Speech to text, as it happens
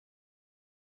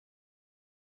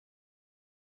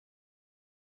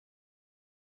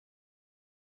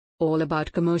all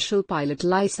about commercial pilot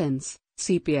license,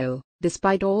 CPL.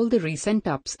 Despite all the recent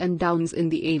ups and downs in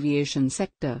the aviation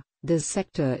sector, this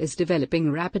sector is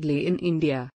developing rapidly in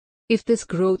India. If this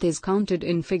growth is counted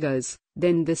in figures,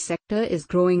 then this sector is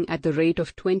growing at the rate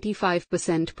of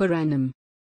 25% per annum.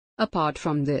 Apart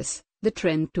from this, the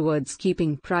trend towards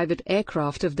keeping private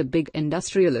aircraft of the big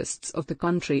industrialists of the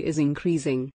country is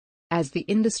increasing. As the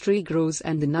industry grows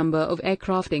and the number of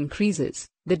aircraft increases,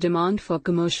 the demand for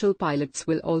commercial pilots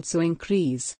will also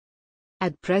increase.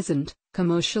 At present,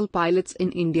 commercial pilots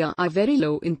in India are very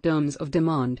low in terms of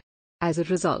demand. As a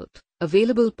result,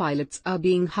 available pilots are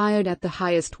being hired at the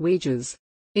highest wages.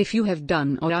 If you have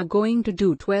done or are going to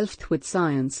do 12th with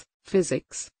science,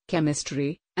 physics,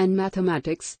 chemistry, and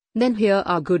mathematics, then here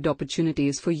are good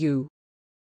opportunities for you.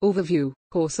 Overview,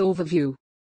 course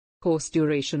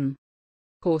duration,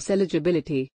 course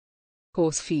eligibility,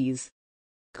 course fees,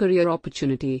 career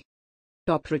opportunity,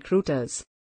 top recruiters,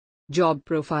 job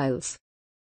profiles,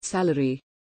 salary,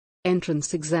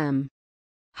 entrance exam.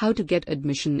 How to get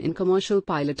admission in commercial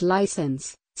pilot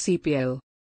license, CPL.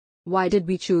 Why did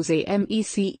we choose AME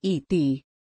CET?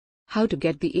 How to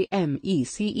get the AME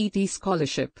CET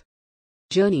scholarship.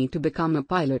 Journey to become a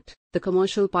pilot. The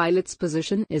commercial pilot's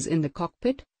position is in the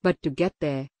cockpit, but to get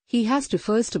there, he has to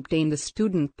first obtain the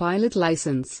student pilot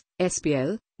license,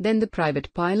 SPL, then the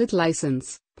private pilot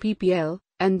license, PPL,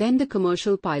 and then the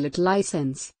commercial pilot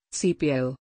license,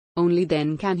 CPL. Only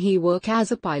then can he work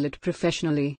as a pilot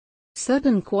professionally.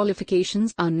 Certain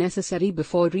qualifications are necessary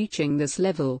before reaching this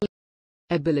level.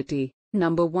 Ability.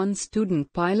 Number 1,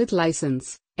 Student Pilot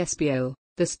License, SPL.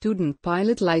 The Student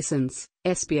Pilot License,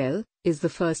 SPL, is the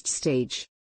first stage.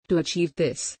 To achieve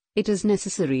this, it is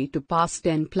necessary to pass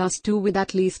 10+2 with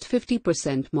at least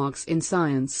 50% marks in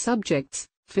science subjects,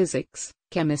 physics,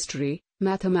 chemistry,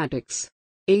 mathematics.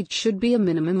 Age should be a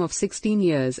minimum of 16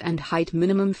 years and height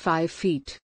minimum 5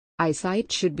 feet.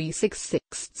 Eyesight should be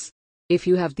 6/6. If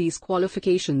you have these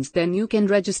qualifications, then you can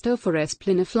register for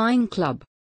SPL in a flying club.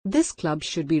 This club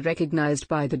should be recognized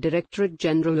by the Directorate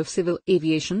General of Civil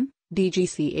Aviation,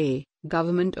 DGCA,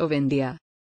 Government of India.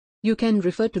 You can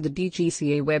refer to the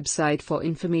DGCA website for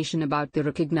information about the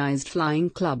recognized flying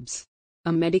clubs.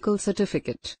 A medical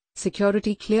certificate,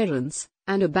 security clearance,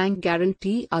 and a bank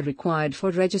guarantee are required for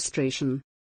registration.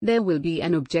 There will be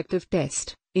an objective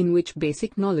test, in which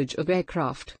basic knowledge of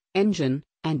aircraft, engine,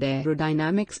 and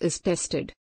aerodynamics is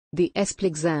tested. The SPL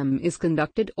exam is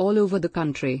conducted all over the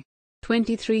country.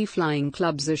 23 flying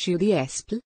clubs issue the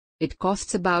SPL. It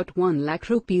costs about 1 lakh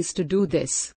rupees to do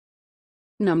this.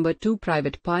 Number 2,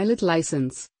 Private Pilot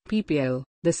License, PPL.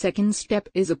 The second step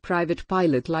is a private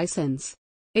pilot license.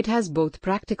 It has both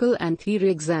practical and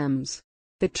theory exams.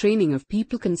 The training of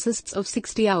people consists of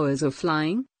 60 hours of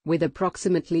flying, with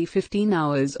approximately 15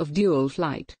 hours of dual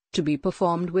flight, to be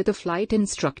performed with a flight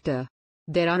instructor.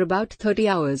 There are about 30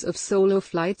 hours of solo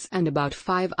flights and about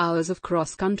 5 hours of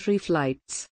cross-country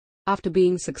flights. After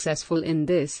being successful in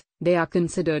this, they are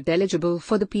considered eligible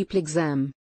for the PPL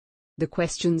exam. The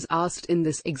questions asked in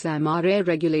this exam are air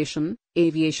regulation,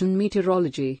 aviation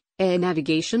meteorology, air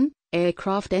navigation,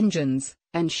 aircraft engines,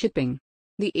 and shipping.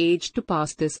 The age to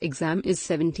pass this exam is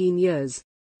 17 years.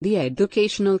 The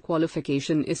educational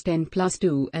qualification is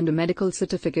 10+2 and a medical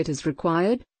certificate is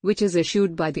required, which is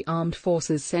issued by the Armed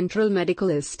Forces Central Medical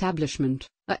Establishment,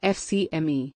 a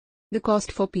FCME. The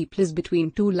cost for people is between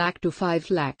 2 lakh to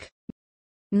 5 lakh.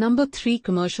 Number 3,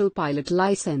 Commercial Pilot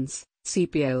License,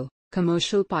 CPL.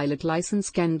 Commercial pilot license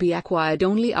can be acquired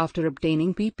only after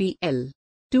obtaining PPL.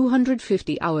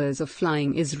 250 hours of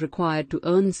flying is required to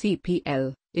earn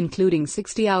CPL, including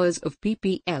 60 hours of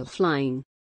PPL flying.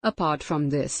 Apart from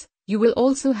this, you will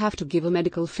also have to give a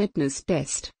medical fitness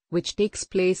test, which takes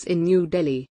place in New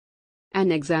Delhi.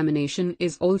 An examination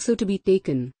is also to be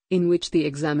taken, in which the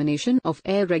examination of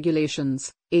air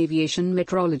regulations, aviation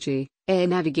metrology, air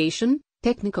navigation,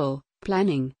 technical,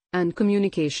 planning, and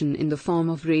communication in the form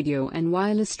of radio and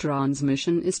wireless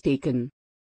transmission is taken.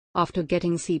 After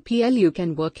getting CPL, you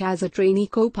can work as a trainee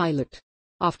co-pilot.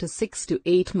 After 6 to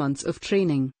 8 months of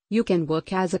training, you can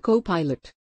work as a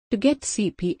co-pilot. To get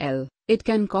CPL, it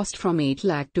can cost from 8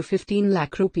 lakh to 15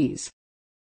 lakh rupees.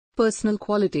 Personal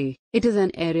quality. It is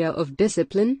an area of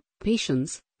discipline,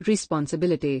 patience,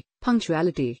 responsibility,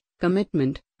 punctuality,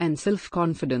 commitment, and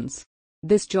self-confidence.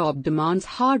 This job demands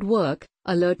hard work,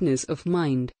 alertness of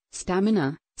mind,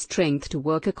 stamina, strength to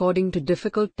work according to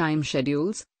difficult time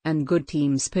schedules, and good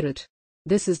team spirit.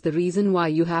 This is the reason why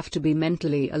you have to be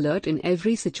mentally alert in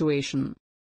every situation.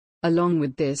 Along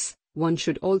with this, one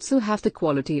should also have the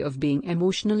quality of being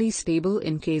emotionally stable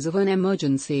in case of an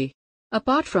emergency.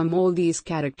 Apart from all these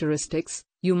characteristics,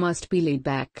 you must be laid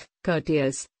back,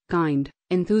 courteous, kind,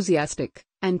 enthusiastic,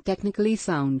 and technically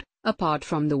sound, apart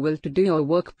from the will to do your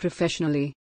work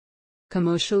professionally.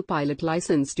 Commercial Pilot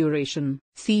License Duration,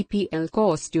 CPL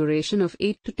course duration of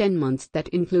 8 to 10 months that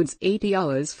includes 80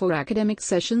 hours for academic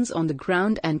sessions on the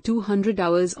ground and 200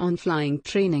 hours on flying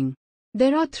training.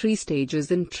 There are 3 stages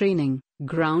in training: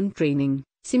 ground training,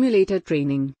 simulator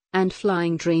training, and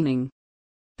flying training.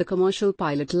 The Commercial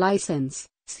Pilot License,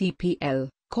 CPL,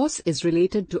 course is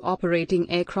related to operating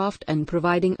aircraft and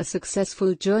providing a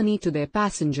successful journey to their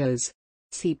passengers.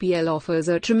 CPL offers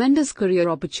a tremendous career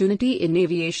opportunity in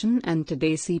aviation, and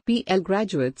today CPL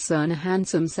graduates earn a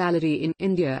handsome salary in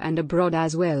India and abroad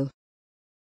as well.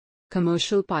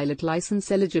 Commercial Pilot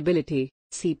License Eligibility,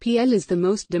 CPL is the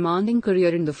most demanding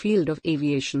career in the field of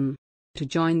aviation. To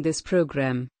join this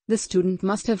program, the student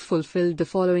must have fulfilled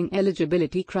the following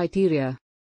eligibility criteria.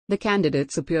 The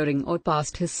candidates appearing or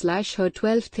passed his/her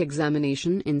 12th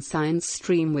examination in science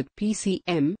stream with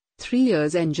PCM, 3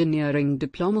 years engineering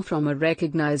diploma from a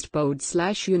recognized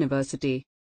board/university.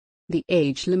 The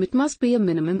age limit must be a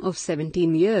minimum of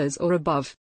 17 years or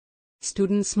above.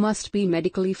 Students must be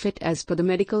medically fit as per the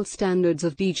medical standards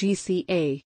of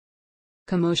DGCA.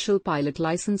 Commercial Pilot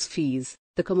License Fees.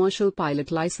 The Commercial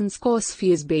Pilot License course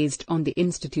fee is based on the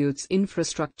institute's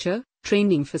infrastructure,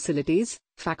 training facilities,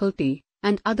 faculty,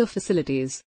 and other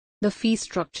facilities. The fee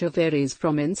structure varies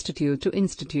from institute to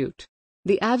institute.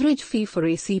 The average fee for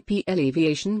a CPL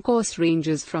aviation course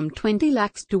ranges from 20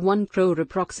 lakhs to 1 crore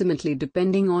approximately,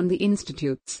 depending on the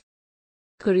institutes.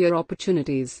 Career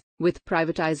opportunities. With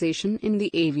privatization in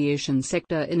the aviation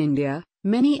sector in India,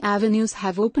 many avenues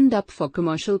have opened up for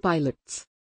commercial pilots.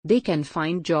 They can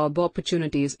find job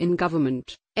opportunities in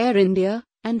government, Air India,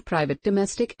 and private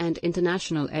domestic and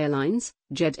international airlines,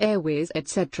 Jet Airways,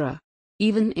 etc.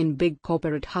 Even in big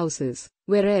corporate houses,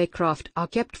 where aircraft are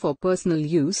kept for personal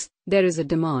use, there is a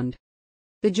demand.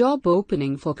 The job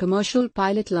opening for commercial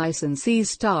pilot licensees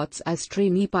starts as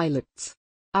trainee pilots.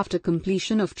 After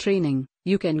completion of training,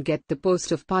 you can get the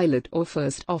post of pilot or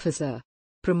first officer.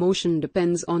 Promotion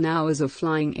depends on hours of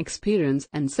flying experience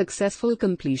and successful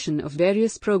completion of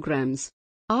various programs.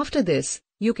 After this,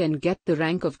 you can get the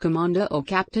rank of commander or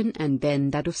captain and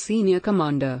then that of senior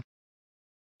commander.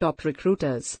 Top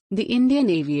recruiters. The Indian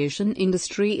aviation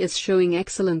industry is showing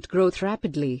excellent growth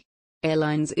rapidly.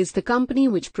 Airlines is the company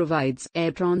which provides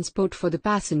air transport for the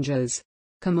passengers.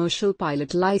 Commercial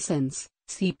Pilot License,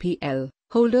 CPL,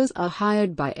 holders are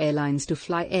hired by airlines to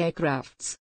fly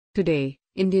aircrafts. Today,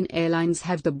 Indian airlines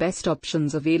have the best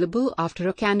options available after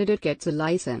a candidate gets a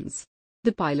license.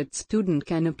 The pilot student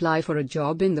can apply for a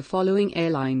job in the following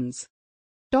airlines.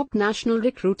 Top national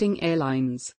recruiting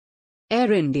airlines: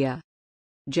 Air India,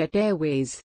 Jet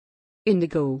Airways,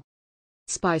 Indigo,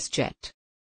 SpiceJet,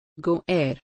 Go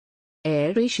Air,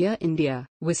 Air Asia India,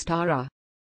 Vistara,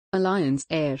 Alliance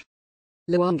Air,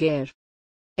 Luang Air,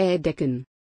 Air Deccan,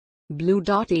 Blue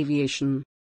Dart Aviation,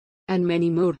 and many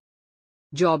more.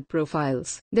 Job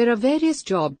profiles. There are various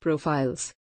job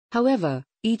profiles. However,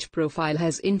 each profile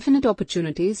has infinite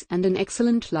opportunities and an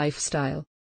excellent lifestyle.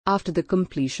 After the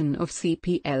completion of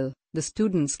CPL, the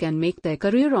students can make their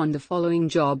career on the following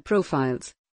job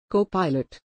profiles: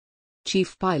 co-pilot,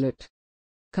 chief pilot,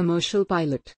 commercial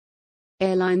pilot,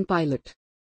 airline pilot,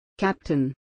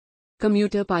 captain,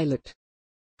 commuter pilot,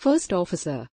 first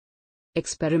officer,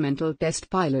 experimental test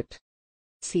pilot.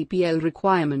 CPL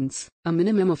requirements: a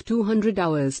minimum of 200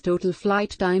 hours total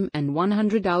flight time and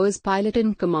 100 hours pilot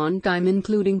in command time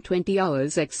including 20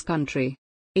 hours ex-country.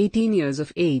 18 years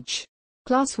of age.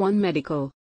 Class 1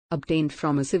 medical. Obtained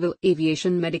from a civil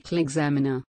aviation medical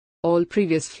examiner. All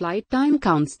previous flight time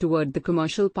counts toward the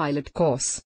commercial pilot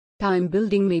course. Time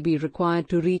building may be required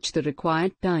to reach the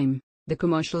required time. The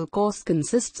commercial course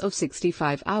consists of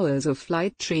 65 hours of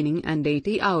flight training and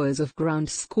 80 hours of ground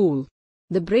school.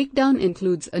 The breakdown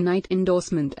includes a night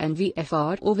endorsement and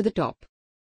VFR over the top.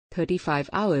 35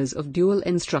 hours of dual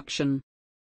instruction.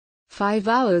 5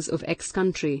 hours of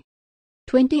ex-country.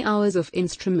 20 hours of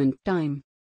instrument time.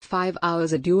 5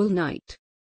 hours a dual night.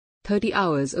 30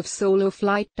 hours of solo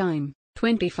flight time.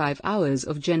 25 hours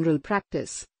of general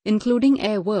practice, including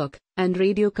air work and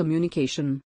radio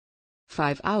communication.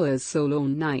 5 hours solo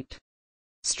night.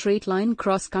 Straight line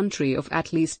cross-country of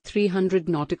at least 300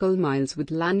 nautical miles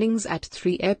with landings at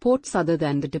 3 airports other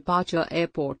than the departure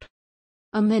airport.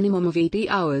 A minimum of 80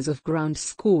 hours of ground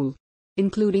school,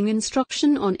 including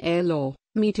instruction on air law,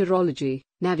 meteorology,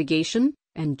 navigation,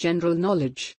 and general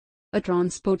knowledge. A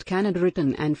Transport Canada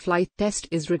written and flight test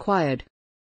is required.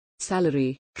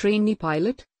 Salary: trainee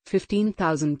pilot,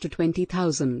 15,000 to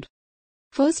 20,000.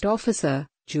 First officer,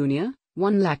 junior,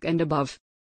 1 lakh and above.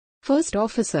 First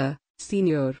officer,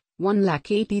 senior,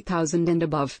 1,80,000 and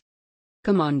above.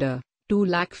 Commander,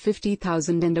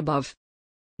 2,50,000 and above.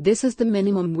 This is the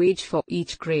minimum wage for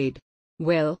each grade.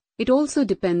 Well, it also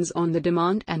depends on the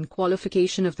demand and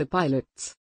qualification of the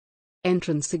pilots.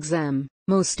 Entrance exam.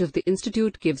 Most of the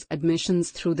institute gives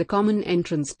admissions through the Common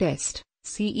Entrance Test,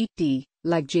 CET,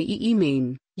 like JEE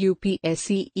Main,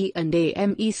 UPSCE and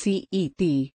AME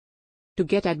CET. To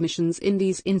get admissions in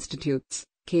these institutes,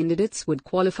 candidates would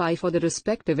qualify for the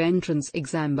respective entrance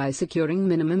exam by securing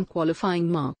minimum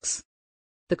qualifying marks.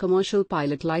 The commercial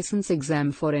pilot license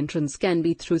exam for entrance can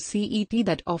be through CET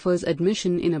that offers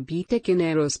admission in a B.Tech in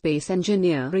Aerospace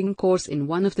Engineering course in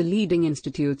one of the leading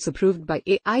institutes approved by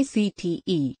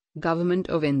AICTE, Government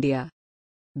of India.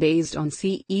 Based on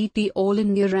CET All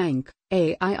India rank,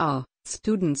 AIR,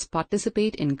 students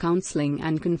participate in counselling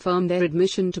and confirm their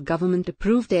admission to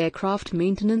government-approved aircraft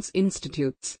maintenance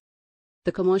institutes.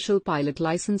 The commercial pilot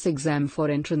license exam for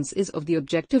entrance is of the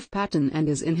objective pattern and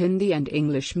is in Hindi and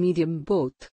English medium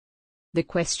both. The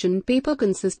question paper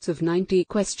consists of 90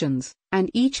 questions, and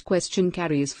each question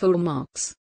carries 4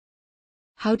 marks.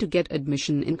 How to get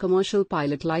admission in commercial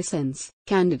pilot license?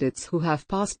 Candidates who have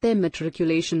passed their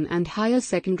matriculation and higher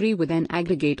secondary with an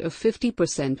aggregate of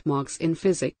 50% marks in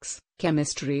physics,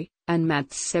 chemistry, and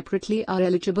maths separately are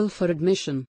eligible for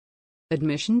admission.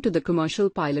 Admission to the commercial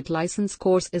pilot license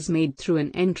course is made through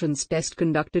an entrance test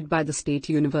conducted by the state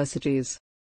universities.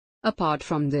 Apart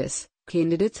from this,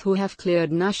 candidates who have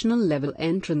cleared national level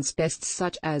entrance tests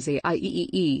such as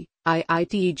AIEEE,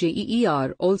 IIT JEE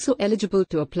are also eligible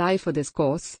to apply for this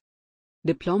course.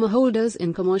 Diploma holders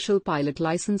in commercial pilot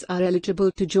license are eligible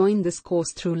to join this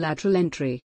course through lateral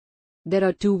entry. There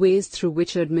are 2 ways through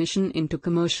which admission into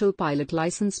commercial pilot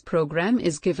license program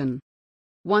is given.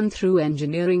 One through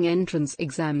engineering entrance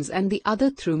exams and the other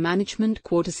through management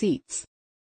quota seats.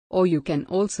 Or you can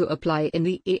also apply in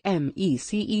the AME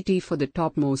CET for the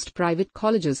topmost private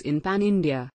colleges in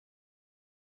Pan-India.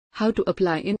 How to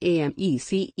apply in AME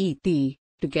CET?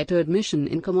 To get admission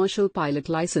in commercial pilot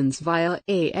license via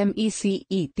AME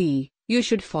CET, you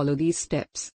should follow these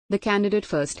steps. The candidate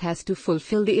first has to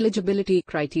fulfill the eligibility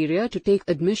criteria to take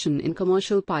admission in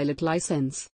commercial pilot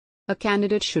license. A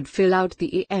candidate should fill out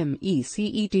the AME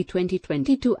CET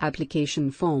 2022 application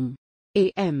form.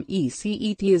 AME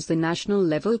CET is the national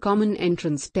level common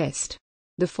entrance test.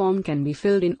 The form can be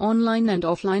filled in online and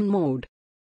offline mode.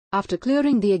 After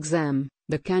clearing the exam,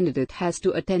 the candidate has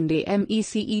to attend AME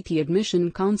CET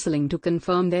admission counseling to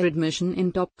confirm their admission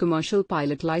in top commercial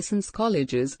pilot license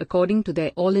colleges according to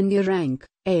their All India rank,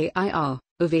 AIR,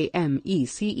 of AME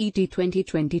CET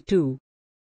 2022.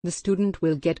 The student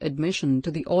will get admission to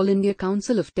the All India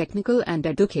Council of Technical and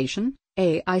Education,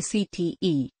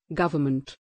 AICTE,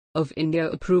 Government of India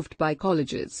approved by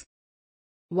colleges.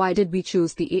 Why did we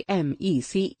choose the AME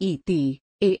CET?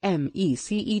 AME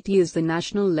CET is the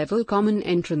national level common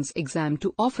entrance exam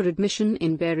to offer admission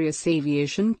in various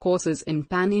aviation courses in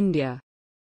Pan-India.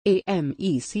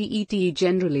 AME CET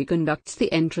generally conducts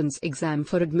the entrance exam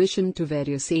for admission to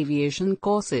various aviation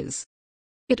courses.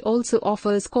 It also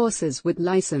offers courses with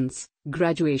license,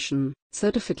 graduation,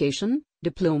 certification,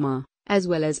 diploma, as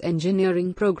well as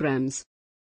engineering programs.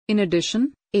 In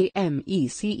addition, AME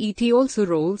CET also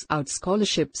rolls out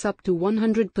scholarships up to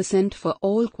 100% for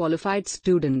all qualified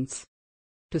students.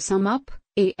 To sum up,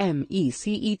 AME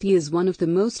CET is one of the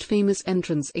most famous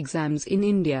entrance exams in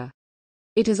India.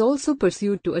 It is also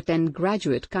pursued to attend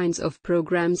graduate kinds of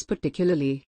programs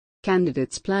particularly.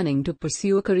 Candidates planning to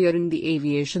pursue a career in the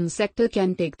aviation sector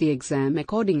can take the exam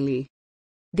accordingly.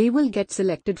 They will get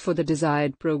selected for the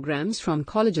desired programs from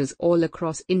colleges all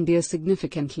across India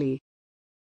significantly.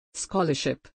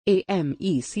 Scholarship.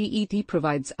 AME CET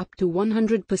provides up to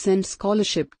 100%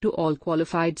 scholarship to all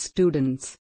qualified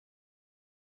students.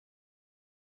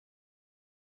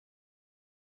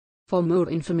 For more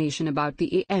information about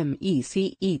the AME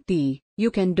CET, you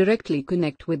can directly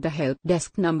connect with the help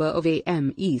desk number of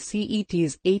AME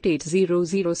CET's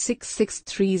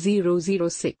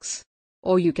 8800663006.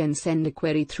 Or you can send a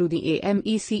query through the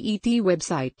AME CET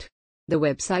website. The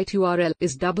website URL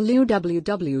is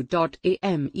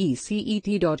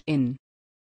www.amecet.in.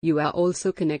 You are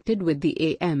also connected with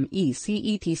the AME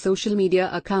CET social media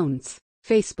accounts,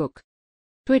 Facebook,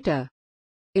 Twitter,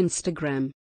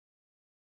 Instagram,